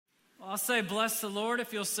I'll say bless the Lord.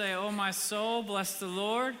 If you'll say, oh my soul, bless the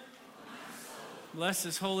Lord. Bless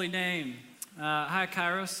his holy name. Hi,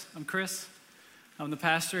 Kairos. I'm Chris. I'm the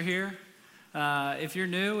pastor here. If you're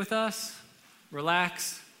new with us,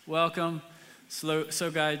 relax, welcome. So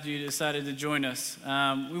glad you decided to join us.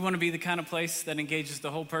 We want to be the kind of place that engages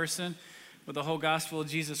the whole person with the whole gospel of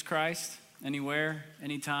Jesus Christ, anywhere,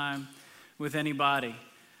 anytime, with anybody.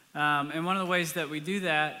 And one of the ways that we do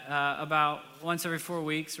that, about once every 4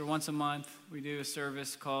 weeks or once a month, we do a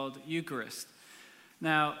service called Eucharist.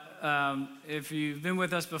 Now, if you've been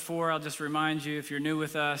with us before, I'll just remind you, if you're new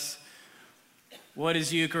with us, what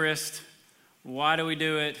is Eucharist? Why do we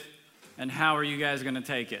do it? And how are you guys going to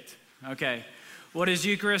take it? Okay. What is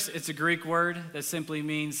Eucharist? It's a Greek word that simply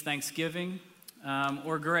means thanksgiving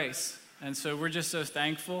or grace. And so we're just so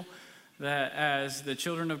thankful that as the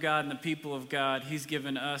children of God and the people of God, he's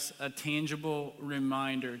given us a tangible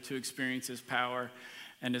reminder to experience his power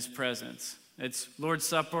and his presence. It's Lord's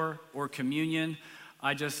Supper or communion.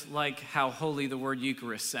 I just like how holy the word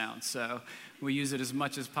Eucharist sounds, so we use it as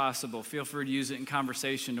much as possible. Feel free to use it in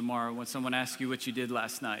conversation tomorrow when someone asks you what you did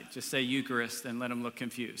last night. Just say Eucharist and let them look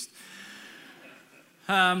confused.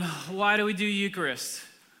 Why do we do Eucharist?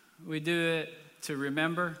 We do it to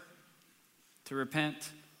remember, to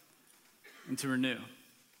repent, and to renew.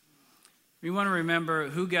 We want to remember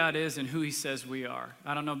who God is and who he says we are.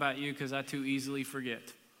 I don't know about you because I too easily forget.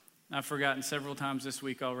 I've forgotten several times this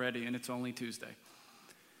week already, and it's only Tuesday.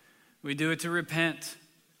 We do it to repent.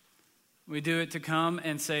 We do it to come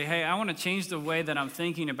and say, hey, I want to change the way that I'm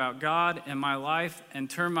thinking about God and my life and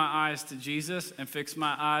turn my eyes to Jesus and fix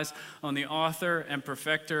my eyes on the author and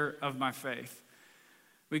perfecter of my faith.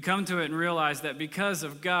 We come to it and realize that because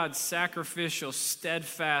of God's sacrificial,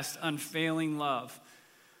 steadfast, unfailing love,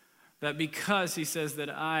 that because he says that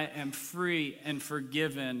I am free and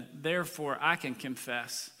forgiven, therefore I can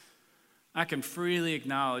confess. I can freely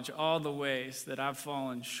acknowledge all the ways that I've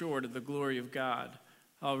fallen short of the glory of God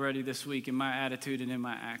already this week in my attitude and in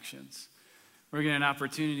my actions. We're getting an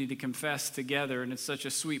opportunity to confess together, and it's such a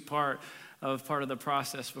sweet part of the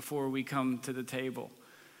process before we come to the table.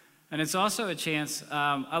 And it's also a chance,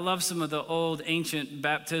 I love some of the old ancient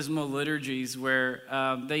baptismal liturgies where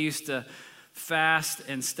they used to fast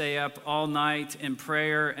and stay up all night in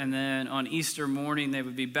prayer, and then on Easter morning they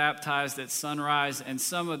would be baptized at sunrise, and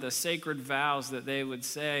some of the sacred vows that they would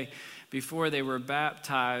say before they were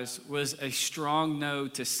baptized was a strong no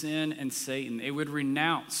to sin and Satan. They would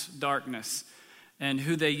renounce darkness and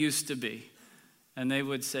who they used to be, and they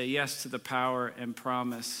would say yes to the power and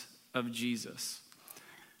promise of Jesus.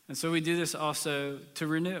 And so we do this also to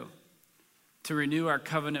renew our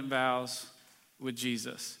covenant vows with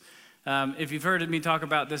Jesus. If you've heard me talk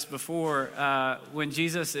about this before, when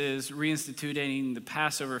Jesus is reinstituting the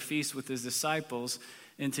Passover feast with his disciples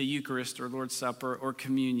into Eucharist or Lord's Supper or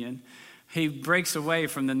communion, he breaks away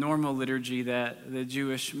from the normal liturgy that the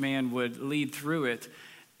Jewish man would lead through it,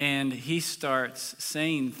 and he starts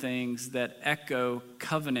saying things that echo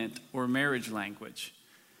covenant or marriage language.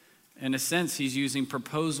 In a sense, he's using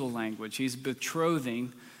proposal language. He's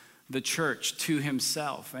betrothing the church to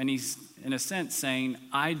himself. And he's, in a sense, saying,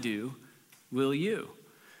 I do, will you?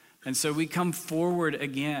 And so we come forward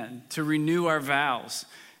again to renew our vows.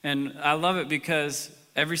 And I love it because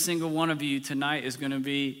every single one of you tonight is going to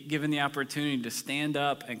be given the opportunity to stand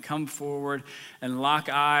up and come forward and lock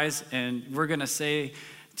eyes. And we're going to say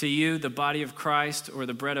to you, the body of Christ or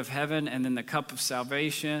the bread of heaven, and then the cup of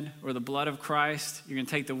salvation or the blood of Christ. You're going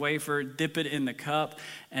to take the wafer, dip it in the cup,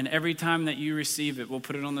 and every time that you receive it, we'll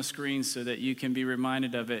put it on the screen so that you can be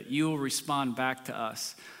reminded of it. You will respond back to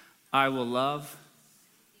us. I will love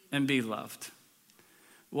and be loved.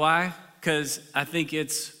 Why? Because I think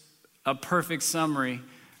it's a perfect summary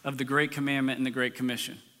of the Great Commandment and the Great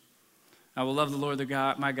Commission. I will love the Lord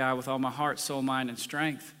my God with all my heart, soul, mind, and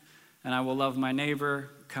strength. And I will love my neighbor,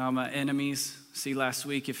 enemies. See last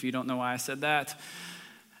week if you don't know why I said that.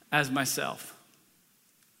 As myself.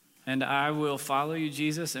 And I will follow you,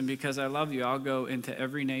 Jesus. And because I love you, I'll go into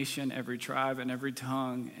every nation, every tribe, and every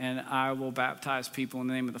tongue. And I will baptize people in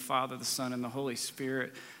the name of the Father, the Son, and the Holy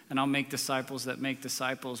Spirit. And I'll make disciples that make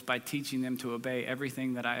disciples by teaching them to obey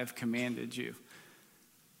everything that I have commanded you.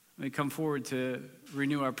 We come forward to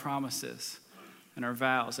renew our promises and our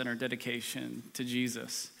vows and our dedication to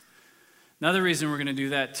Jesus. Another reason we're going to do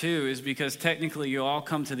that too is because technically you all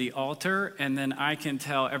come to the altar, and then I can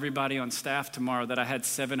tell everybody on staff tomorrow that I had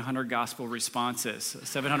 700 gospel responses.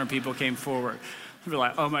 700 people came forward. They're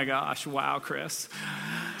like, oh my gosh, wow, Chris.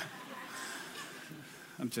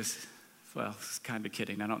 I'm just kind of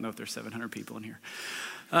kidding. I don't know if there's 700 people in here.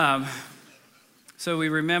 So we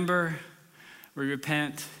remember, we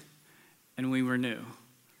repent, and we renew.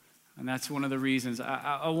 And that's one of the reasons.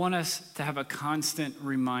 I want us to have a constant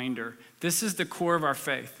reminder. This is the core of our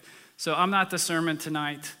faith. So I'm not the sermon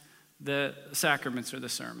tonight. The sacraments are the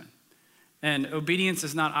sermon. And obedience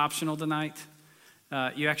is not optional tonight.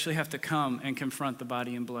 You actually have to come and confront the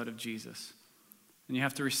body and blood of Jesus. And you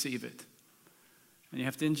have to receive it. And you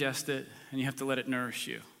have to ingest it. And you have to let it nourish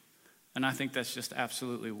you. And I think that's just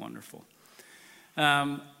absolutely wonderful.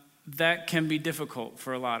 That can be difficult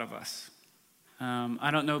for a lot of us. I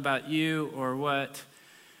don't know about you or what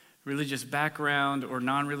religious background or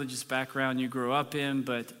non-religious background you grew up in,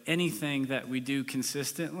 but anything that we do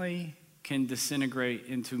consistently can disintegrate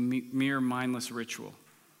into mere mindless ritual.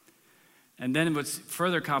 And then what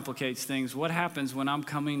further complicates things, what happens when I'm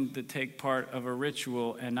coming to take part of a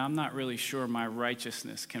ritual and I'm not really sure my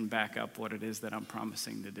righteousness can back up what it is that I'm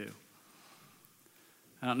promising to do?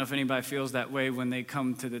 I don't know if anybody feels that way when they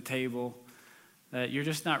come to the table, that you're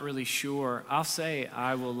just not really sure. I'll say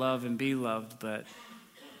I will love and be loved, but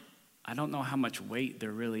I don't know how much weight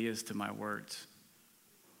there really is to my words.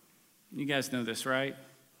 You guys know this, right?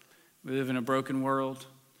 We live in a broken world.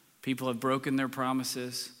 People have broken their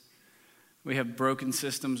promises. We have broken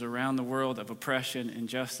systems around the world of oppression,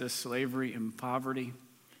 injustice, slavery, and poverty.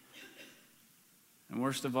 And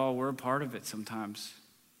worst of all, we're a part of it sometimes.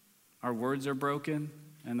 Our words are broken,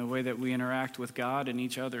 and the way that we interact with God and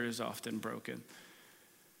each other is often broken.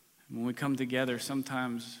 And when we come together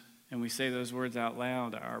sometimes and we say those words out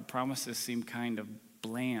loud, our promises seem kind of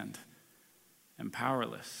bland and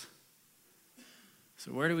powerless.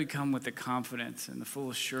 So where do we come with the confidence and the full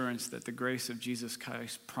assurance that the grace of Jesus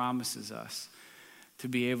Christ promises us to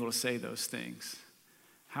be able to say those things?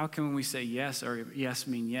 How can we say yes, or yes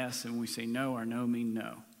mean yes, and when we say no, or no mean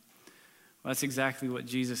no? Well, that's exactly what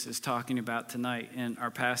Jesus is talking about tonight in our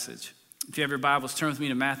passage. If you have your Bibles, turn with me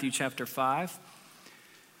to Matthew chapter 5,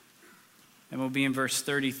 and we'll be in verse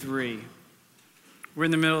 33. We're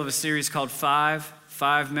in the middle of a series called Five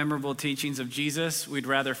Memorable Teachings of Jesus We'd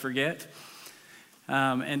Rather Forget.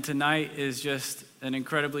 And tonight is just an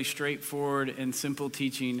incredibly straightforward and simple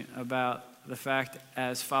teaching about the fact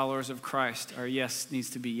as followers of Christ, our yes needs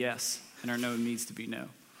to be yes, and our no needs to be no.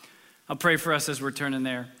 I'll pray for us as we're turning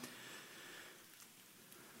there.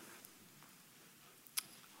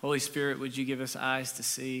 Holy Spirit, would you give us eyes to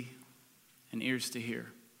see and ears to hear?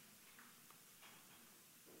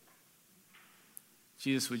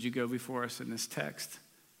 Jesus, would you go before us in this text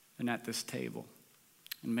and at this table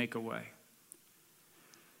and make a way?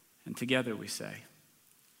 And together we say,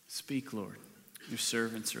 speak, Lord. Your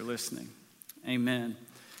servants are listening. Amen.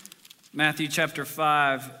 Matthew chapter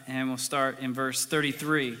 5, and we'll start in verse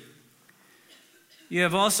 33. You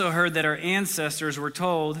have also heard that our ancestors were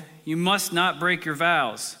told, you must not break your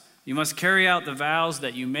vows. You must carry out the vows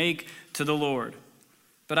that you make to the Lord.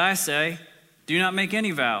 But I say, do not make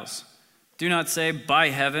any vows. Do not say, by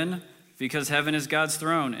heaven, because heaven is God's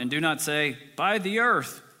throne. And do not say, by the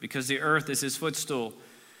earth, because the earth is his footstool.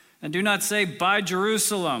 And do not say, by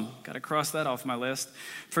Jerusalem. Got to cross that off my list.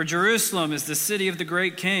 For Jerusalem is the city of the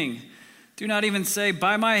great king. Do not even say,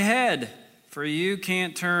 by my head. For you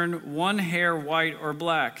can't turn one hair white or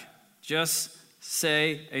black. Just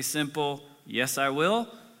say a simple, yes, I will,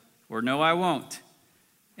 or no, I won't.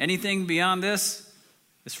 Anything beyond this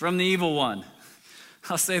is from the evil one.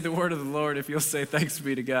 I'll say the word of the Lord if you'll say thanks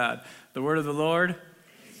be to God. The word of the Lord.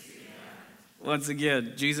 Once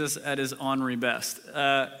again, Jesus at his ornery best.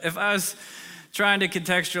 If I was trying to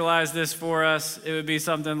contextualize this for us, it would be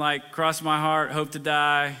something like cross my heart, hope to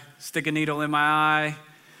die, stick a needle in my eye.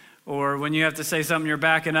 Or when you have to say something you're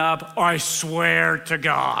backing up, I swear to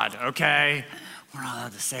God, okay? We're not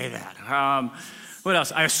allowed to say that. What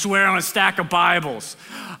else? I swear on a stack of Bibles.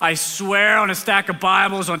 I swear on a stack of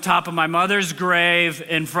Bibles on top of my mother's grave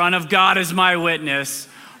in front of God as my witness.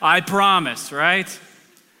 I promise, right?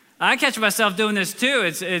 I catch myself doing this too.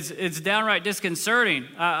 It's downright disconcerting.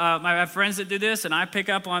 I have friends that do this, and I pick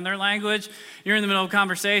up on their language. You're in the middle of a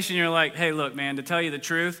conversation, you're like, hey, look, man, to tell you the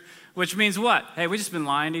truth, which means what? Hey, we just been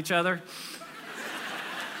lying to each other.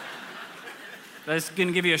 That's going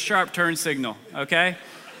to give you a sharp turn signal, okay?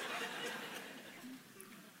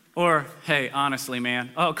 Or, hey, honestly,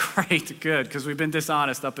 man. Oh, great, good, because we've been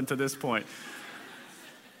dishonest up until this point.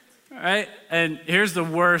 All right? And here's the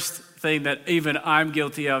worst thing that even I'm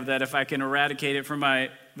guilty of, that if I can eradicate it from my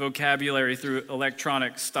vocabulary through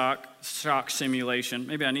electronic shock simulation,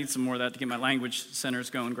 maybe I need some more of that to get my language centers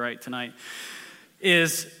going great tonight,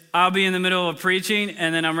 is I'll be in the middle of preaching,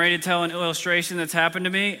 and then I'm ready to tell an illustration that's happened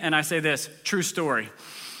to me, and I say this, true story.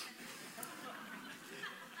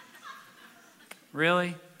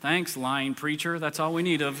 Really? Thanks, lying preacher. That's all we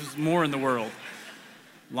need of more in the world.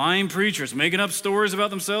 Lying preachers, making up stories about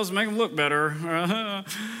themselves to make them look better.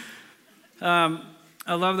 I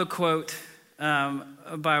love the quote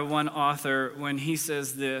by one author when he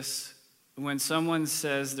says this: when someone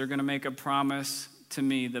says they're going to make a promise to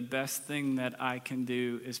me, the best thing that I can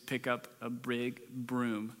do is pick up a big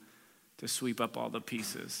broom to sweep up all the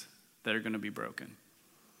pieces that are going to be broken.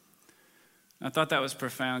 I thought that was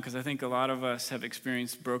profound because I think a lot of us have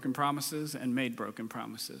experienced broken promises and made broken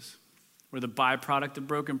promises. We're the byproduct of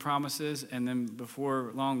broken promises, and then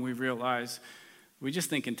before long we realize we just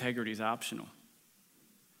think integrity is optional.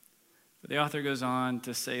 But the author goes on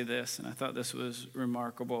to say this, and I thought this was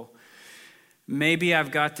remarkable. Maybe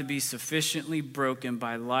I've got to be sufficiently broken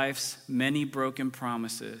by life's many broken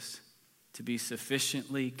promises to be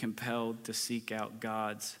sufficiently compelled to seek out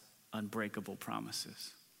God's unbreakable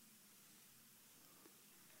promises.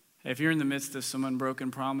 If you're in the midst of some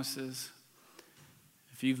unbroken promises,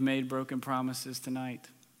 if you've made broken promises tonight,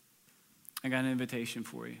 I got an invitation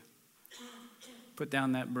for you. Put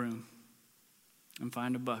down that broom and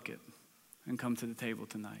find a bucket and come to the table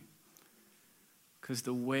tonight. Because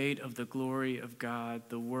the weight of the glory of God,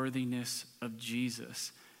 the worthiness of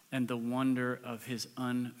Jesus, and the wonder of his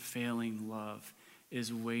unfailing love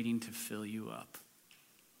is waiting to fill you up.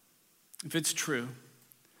 If it's true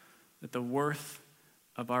that the worth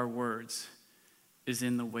of our words is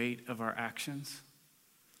in the weight of our actions,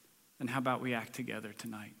 then how about we act together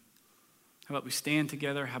tonight? How about we stand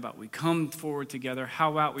together? How about we come forward together?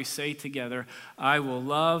 How about we say together, I will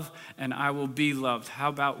love and I will be loved? How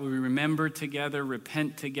about we remember together,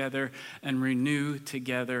 repent together, and renew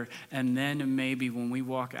together? And then maybe when we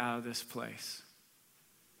walk out of this place,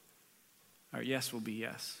 our yes will be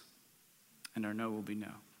yes, and our no will be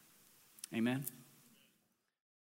no. Amen?